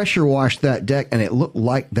and pressure washed that deck, and it looked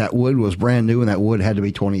like that wood was brand new, and that wood had to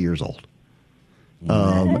be 20 years old.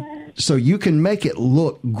 So you can make it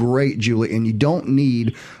look great, Julie, and you don't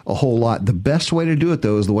need a whole lot. The best way to do it,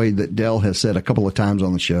 though, is the way that Dell has said a couple of times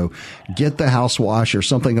on the show. Get the house wash or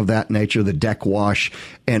something of that nature, the deck wash,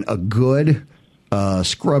 and a good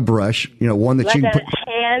scrub brush, one that like you can put.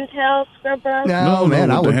 Handheld scrub brush? No, man,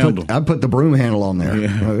 I'd put the broom handle on there.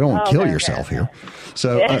 Yeah. You don't kill yourself here.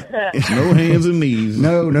 So no hands and knees.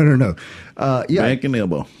 No. Back and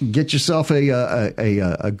elbow. Get yourself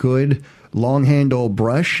a good long handle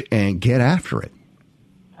brush and get after it.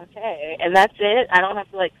 Okay, and that's it. I don't have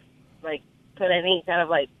to like put any kind of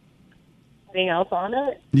thing else on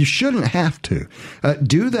it. You shouldn't have to.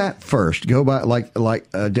 Do that first. Go by like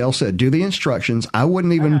Dell said. Do the instructions. I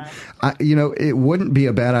wouldn't even. It wouldn't be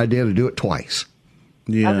a bad idea to do it twice.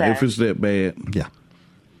 Yeah, if it's that bad. Yeah.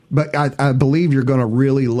 But I believe you're going to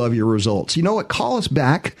really love your results. You know what? Call us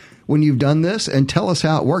back when you've done this and tell us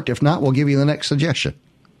how it worked. If not, we'll give you the next suggestion.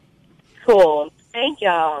 Cool. Thank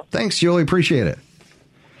y'all. Thanks, Julie. Appreciate it.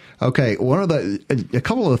 Okay, a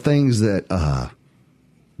couple of things that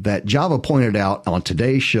Java pointed out on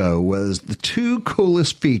today's show was the two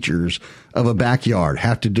coolest features of a backyard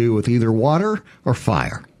have to do with either water or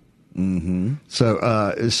fire. Mm-hmm.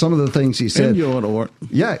 So some of the things he said.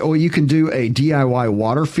 Yeah, or you can do a DIY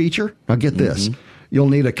water feature. Now get this. You'll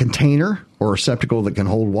need a container or a receptacle that can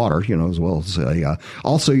hold water, as well as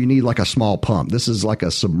also you need like a small pump. This is like a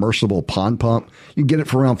submersible pond pump. You can get it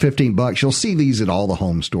for around $15. You'll see these at all the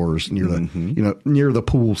home stores near the, near the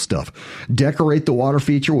pool stuff. Decorate the water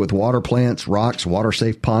feature with water plants, rocks, water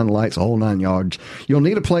safe pond lights, a whole 9 yards. You'll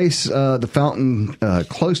need to place the fountain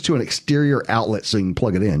close to an exterior outlet so you can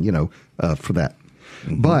plug it in, for that.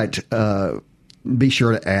 But, be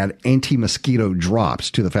sure to add anti-mosquito drops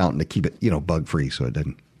to the fountain to keep it, bug free so it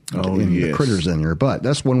doesn't get the critters in there. But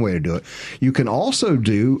that's one way to do it. You can also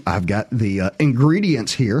I've got the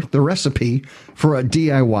ingredients here, the recipe for a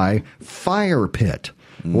DIY fire pit.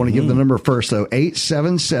 I want to give the number first, though,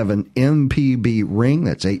 877-MPB-RING.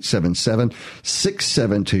 That's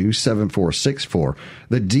 877-672-7464.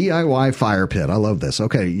 The DIY fire pit. I love this.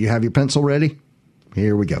 Okay, you have your pencil ready?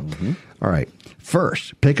 Here we go. All right.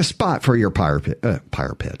 First, pick a spot for your fire pit,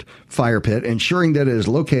 ensuring that it is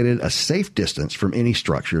located a safe distance from any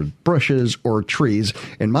structure, bushes, or trees.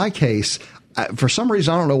 In my case, for some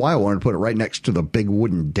reason, I don't know why I wanted to put it right next to the big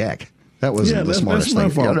wooden deck. That wasn't the smartest thing.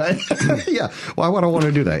 Fault. Yeah. Why would I want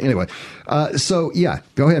to do that? Anyway, go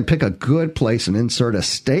ahead and pick a good place and insert a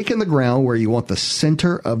stake in the ground where you want the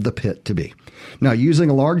center of the pit to be. Now, using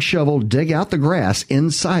a large shovel, dig out the grass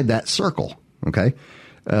inside that circle. Okay.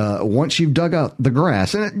 Once you've dug out the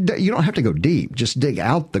grass, and you don't have to go deep, just dig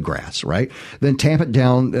out the grass, right? Then tamp it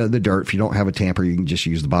down the dirt. If you don't have a tamper, you can just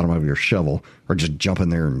use the bottom of your shovel or just jump in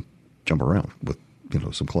there and jump around with,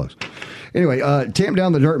 some clothes. Anyway, tamp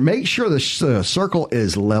down the dirt. Make sure the circle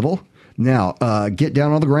is level. Now, get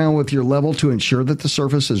down on the ground with your level to ensure that the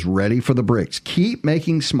surface is ready for the bricks. Keep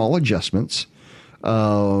making small adjustments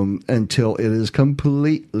until it is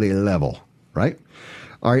completely level, right?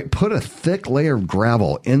 All right, put a thick layer of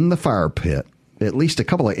gravel in the fire pit, at least a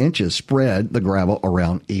couple of inches. Spread the gravel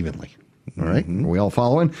around evenly. All right, Are we all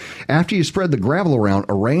following? After you spread the gravel around,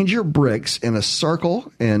 arrange your bricks in a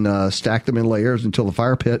circle and stack them in layers until the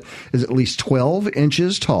fire pit is at least 12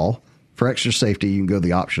 inches tall. For extra safety, you can go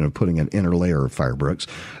the option of putting an inner layer of fire bricks,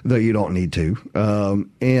 though you don't need to.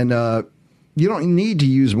 You don't need to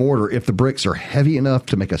use mortar if the bricks are heavy enough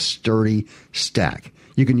to make a sturdy stack.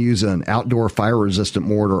 You can use an outdoor fire-resistant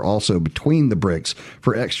mortar also between the bricks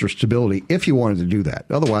for extra stability if you wanted to do that.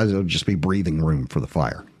 Otherwise, it'll just be breathing room for the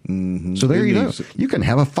fire. So there you go. You can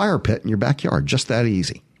have a fire pit in your backyard. Just that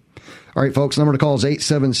easy. All right, folks, number to call is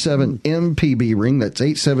 877-MPB-RING. That's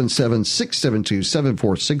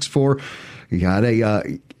 877-672-7464. You got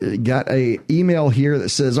a email here that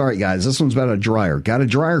says, all right, guys, this one's about a dryer. Got a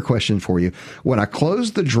dryer question for you. When I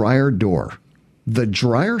close the dryer door, the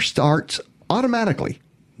dryer starts automatically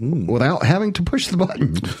without having to push the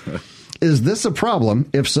button. Is this a problem?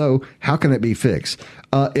 If so, how can it be fixed?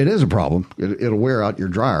 It is a problem. It'll wear out your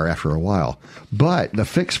dryer after a while. But the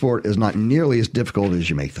fix for it is not nearly as difficult as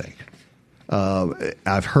you may think.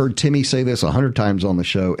 I've heard Timmy say this 100 times on the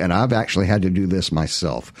show, and I've actually had to do this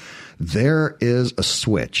myself. There is a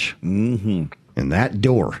switch in that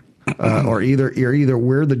door, or either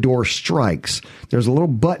where the door strikes, there's a little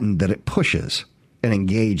button that it pushes and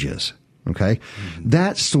engages. Okay,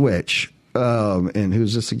 that switch, and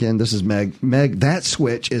who's this again? This is Meg. Meg, that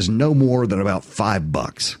switch is no more than about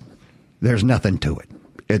 $5. There's nothing to it.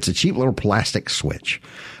 It's a cheap little plastic switch,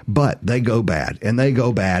 but they go bad, and they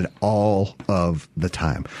go bad all of the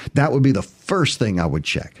time. That would be the first thing I would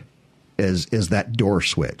check is that door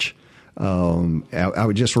switch. I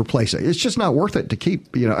would just replace it. It's just not worth it to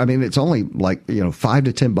keep, I mean, it's only like, $5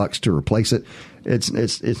 to $10 to replace it.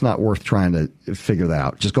 It's not worth trying to figure that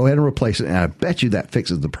out. Just go ahead and replace it. And I bet you that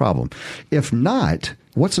fixes the problem. If not,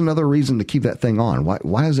 what's another reason to keep that thing on?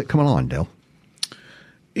 Why is it coming on, Dale?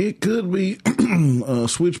 It could be a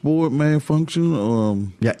switchboard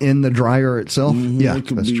malfunction. In the dryer itself. Yeah, it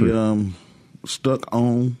could that's be true. Stuck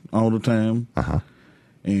on all the time.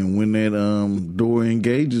 And when that door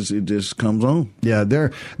engages, it just comes on. Yeah,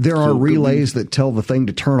 there are relays that tell the thing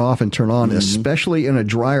to turn off and turn on, especially in a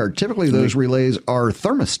dryer. Typically, those relays are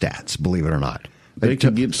thermostats, believe it or not. They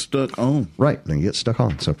can get stuck on. Right, they can get stuck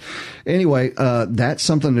on. So anyway, that's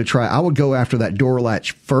something to try. I would go after that door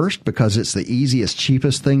latch first because it's the easiest,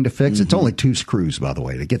 cheapest thing to fix. It's only 2 screws, by the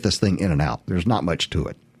way, to get this thing in and out. There's not much to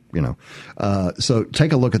it, So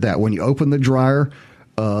take a look at that. When you open the dryer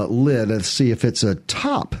lid and see if it's a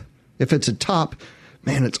top. If it's a top,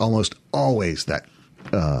 man, it's almost always that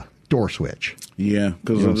door switch. Yeah,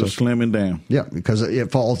 because it's slamming down. Yeah, because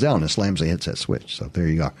it falls down and slams and hits that switch. So there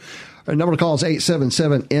you go. Our number to call is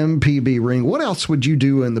 877-MPB-RING. What else would you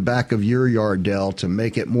do in the back of your yard, Dell, to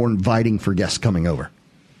make it more inviting for guests coming over?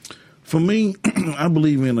 For me, I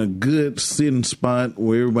believe in a good sitting spot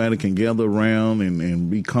where everybody can gather around and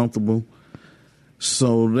be comfortable.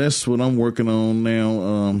 So that's what I'm working on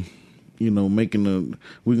now. We're going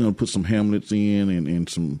to put some hamlets in and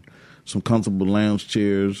some comfortable lounge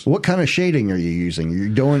chairs. What kind of shading are you using?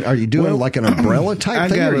 Are you doing like an umbrella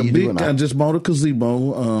type thing? I just bought a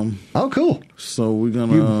gazebo. Oh, cool. So we're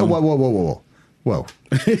going to... Whoa.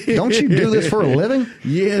 Don't you do this for a living?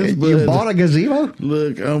 Yes, but... You bought a gazebo?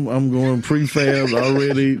 Look, I'm going prefab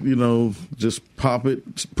already, just pop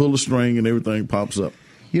it, pull a string, and everything pops up.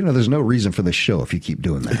 There's no reason for this show if you keep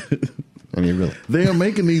doing that. I mean, really. They are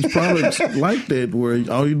making these products like that where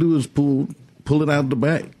all you do is pull it out of the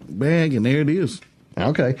bag, and there it is.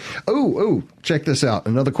 Okay. Oh, check this out.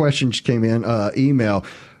 Another question just came in, email.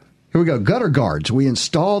 Here we go. Gutter guards. We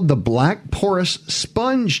installed the black porous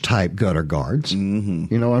sponge type gutter guards. Mm-hmm.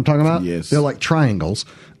 You know what I'm talking about? Yes. They're like triangles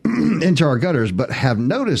into our gutters, but have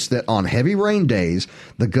noticed that on heavy rain days,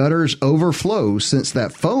 the gutters overflow since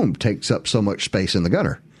that foam takes up so much space in the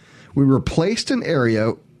gutter. We replaced an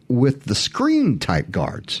area with the screen type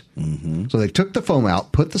guards. Mm-hmm. So they took the foam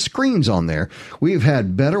out, put the screens on there. We've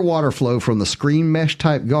had better water flow from the screen mesh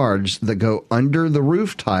type guards that go under the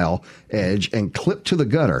roof tile edge and clip to the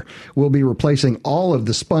gutter. We'll be replacing all of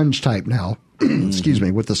the sponge type now, excuse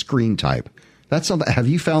me, with the screen type. That's something. Have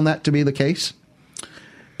you found that to be the case?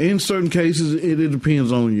 In certain cases, it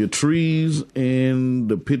depends on your trees and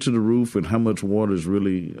the pitch of the roof and how much water is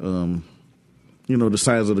really the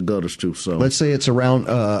size of the gutters, too. So let's say it's around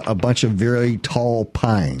a bunch of very tall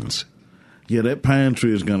pines. Yeah, that pine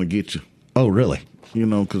tree is going to get you. Oh, really?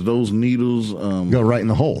 Because those needles... go right in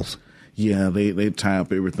the holes. Yeah, they tie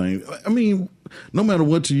up everything. I mean, no matter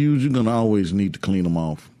what you use, you're going to always need to clean them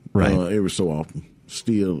off. Right. Every so often.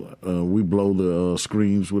 Still, we blow the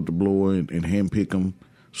screens with the blower and hand pick them,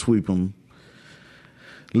 sweep them.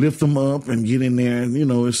 Lift them up and get in there.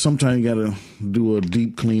 And, sometimes you got to do a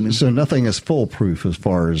deep cleaning. So nothing is foolproof as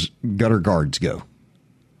far as gutter guards go.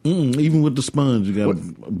 Even with the sponge, you got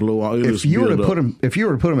to blow out. If you were to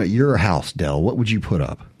put them at your house, Dell, what would you put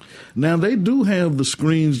up? Now they do have the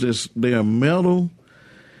screens they are metal,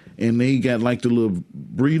 and they got like the little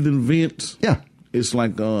breathing vents. Yeah, it's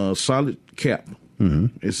like a solid cap.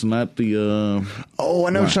 Mm-hmm. It's not the... I know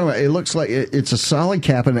what you're talking about. It looks like it's a solid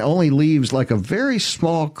cap, and it only leaves like a very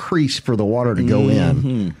small crease for the water to go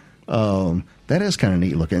in. That is kind of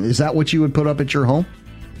neat looking. Is that what you would put up at your home?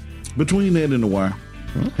 Between that and the wire.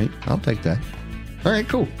 All right, I'll take that. All right,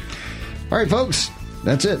 cool. All right, folks.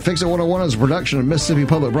 That's it. Fix It 101 is a production of Mississippi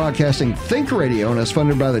Public Broadcasting Think Radio and is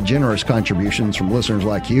funded by the generous contributions from listeners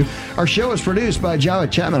like you. Our show is produced by Java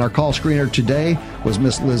Chapman. Our call screener today was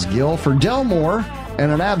Miss Liz Gill. For Del Moore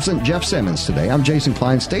and an absent Jeff Simmons today, I'm Jason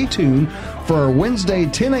Klein. Stay tuned for our Wednesday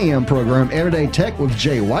 10 a.m. program, Everyday Tech with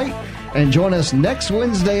Jay White. And join us next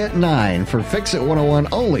Wednesday at 9 for Fix It 101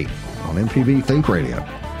 only on MPB Think Radio.